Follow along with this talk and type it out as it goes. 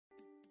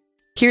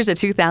Here's a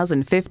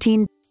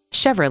 2015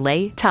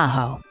 Chevrolet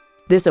Tahoe.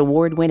 This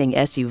award-winning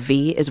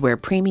SUV is where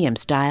premium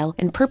style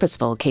and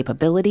purposeful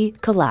capability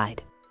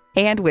collide.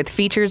 And with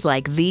features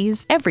like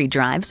these, every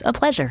drive's a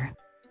pleasure.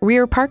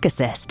 Rear park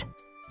assist,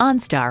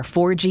 OnStar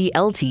 4G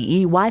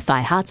LTE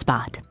Wi-Fi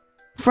hotspot,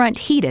 front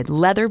heated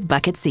leather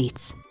bucket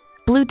seats,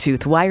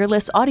 Bluetooth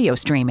wireless audio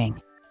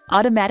streaming,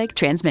 automatic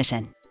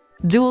transmission,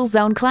 dual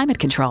zone climate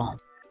control,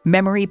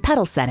 memory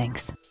pedal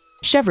settings,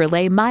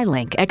 Chevrolet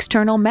MyLink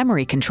external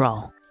memory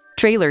control,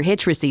 trailer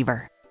hitch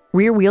receiver,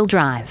 rear wheel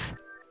drive,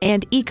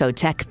 and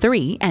EcoTech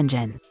 3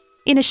 engine.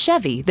 In a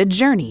Chevy, the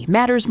journey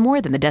matters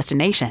more than the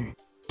destination.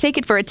 Take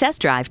it for a test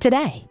drive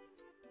today.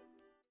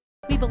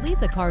 We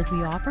believe the cars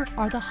we offer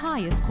are the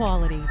highest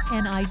quality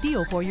and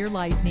ideal for your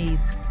life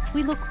needs.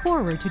 We look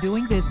forward to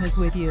doing business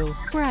with you.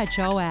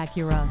 Bradshaw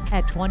Acura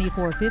at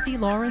 2450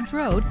 Lawrence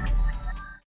Road,